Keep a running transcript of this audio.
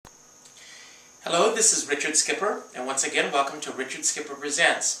Hello, this is Richard Skipper, and once again, welcome to Richard Skipper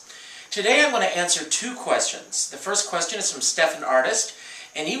Presents. Today I'm going to answer two questions. The first question is from Stephen Artist,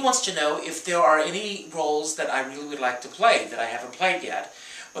 and he wants to know if there are any roles that I really would like to play that I haven't played yet.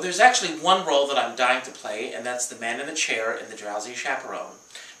 Well, there's actually one role that I'm dying to play, and that's the man in the chair in The Drowsy Chaperone.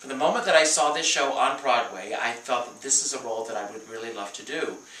 From the moment that I saw this show on Broadway, I felt that this is a role that I would really love to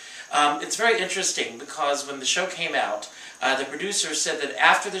do. It's very interesting because when the show came out, the producer said that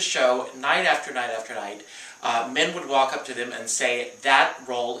after the show, night after night after night, men would walk up to them and say, that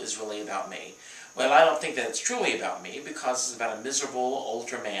role is really about me. Well, I don't think that it's truly about me because it's about a miserable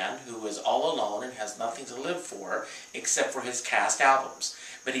older man who is all alone and has nothing to live for except for his cast albums.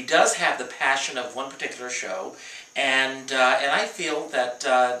 But he does have the passion of one particular show, and I feel that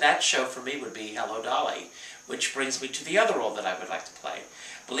that show for me would be Hello, Dolly, which brings me to the other role that I would like to play.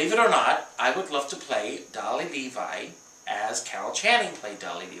 Believe it or not, I would love to play Dolly Levi as Carol Channing played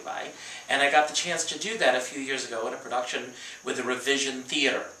Dolly Levi, and I got the chance to do that a few years ago in a production with the Revision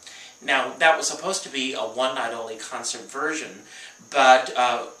Theater. Now, that was supposed to be a one-night-only concert version, but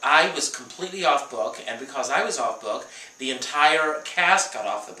I was completely off book, and because I was off book, the entire cast got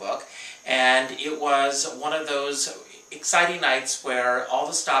off the book, and it was one of those exciting nights where all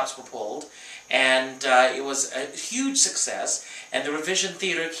the stops were pulled, and it was a huge success, and the Revision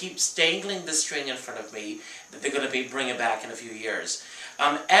Theater keeps dangling the string in front of me that they're going to be bringing back in a few years.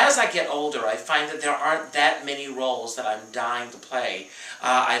 As I get older, I find that there aren't that many roles that I'm dying to play.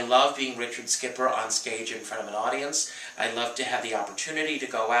 I love being Richard Skipper on stage in front of an audience. I love to have the opportunity to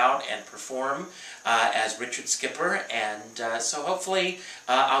go out and perform as Richard Skipper, and so hopefully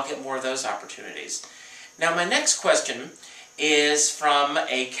I'll get more of those opportunities. Now, my next question is from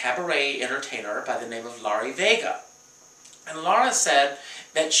a cabaret entertainer by the name of Laurie Vega. And Laura said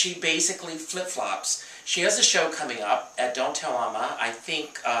that she basically flip-flops. She has a show coming up at Don't Tell Mama, I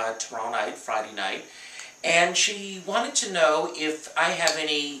think tomorrow night, Friday night, and she wanted to know if I have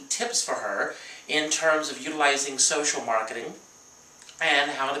any tips for her in terms of utilizing social marketing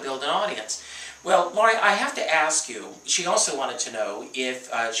and how to build an audience. Well, Laurie, I have to ask you, she also wanted to know if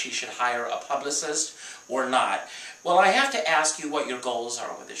she should hire a publicist or not. Well, I have to ask you what your goals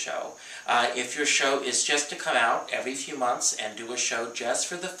are with the show. If your show is just to come out every few months and do a show just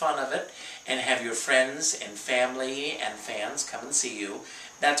for the fun of it and have your friends and family and fans come and see you,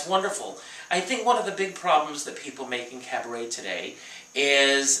 that's wonderful. I think one of the big problems that people make in cabaret today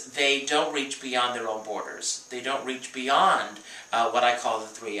is they don't reach beyond their own borders. They don't reach beyond what I call the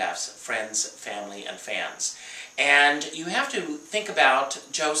 3 F's, friends, family, and fans. And you have to think about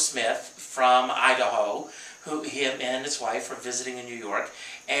Joe Smith from Idaho, who him and his wife are visiting in New York,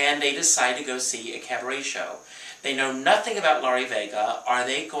 and they decide to go see a cabaret show. They know nothing about Laurie Vega.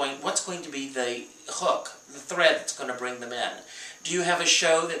 What's going to be the hook, the thread that's going to bring them in? Do you have a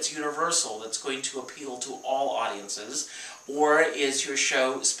show that's universal, that's going to appeal to all audiences, or is your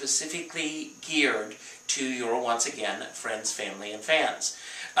show specifically geared to your, once again, friends, family, and fans?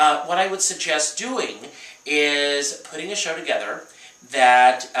 What I would suggest doing is putting a show together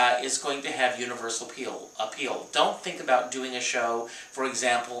that is going to have universal appeal. Don't think about doing a show, for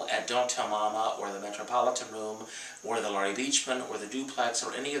example, at Don't Tell Mama or the Metropolitan Room or the Laurie Beachman or the Duplex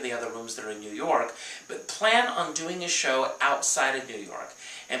or any of the other rooms that are in New York, but plan on doing a show outside of New York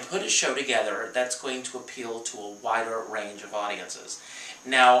and put a show together that's going to appeal to a wider range of audiences.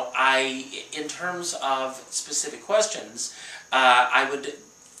 Now, in terms of specific questions, I would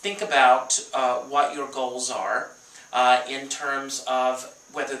think about what your goals are, in terms of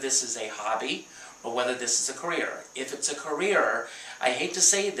whether this is a hobby or whether this is a career. If it's a career, I hate to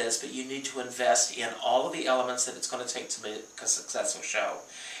say this, but you need to invest in all of the elements that it's going to take to make a successful show.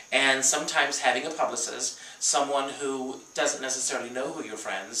 And sometimes having a publicist, someone who doesn't necessarily know who your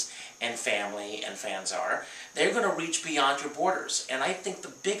friends and family and fans are, they're going to reach beyond your borders. And I think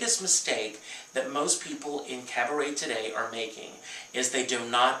the biggest mistake that most people in cabaret today are making is they do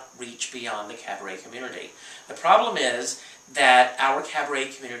not reach beyond the cabaret community. The problem is that our cabaret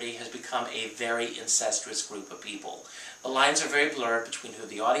community has become a very incestuous group of people. The lines are very blurred between who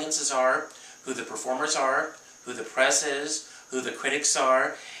the audiences are, who the performers are, who the press is, who the critics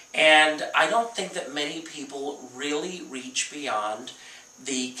are, and I don't think that many people really reach beyond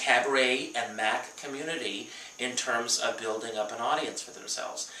the cabaret and MAC community in terms of building up an audience for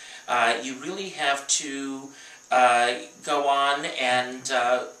themselves. You really have to go on and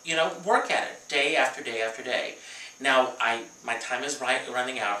work at it day after day after day. Now, my time is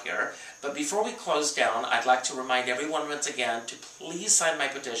running out here, but before we close down, I'd like to remind everyone once again to please sign my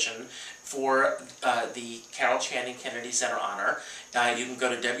petition for the Carol Channing Kennedy Center Honor. You can go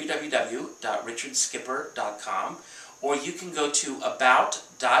to www.richardskipper.com or you can go to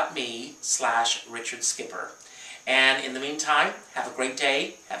about.me/Richard Skipper. And in the meantime, have a great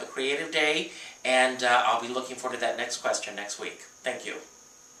day, have a creative day, and I'll be looking forward to that next question next week. Thank you.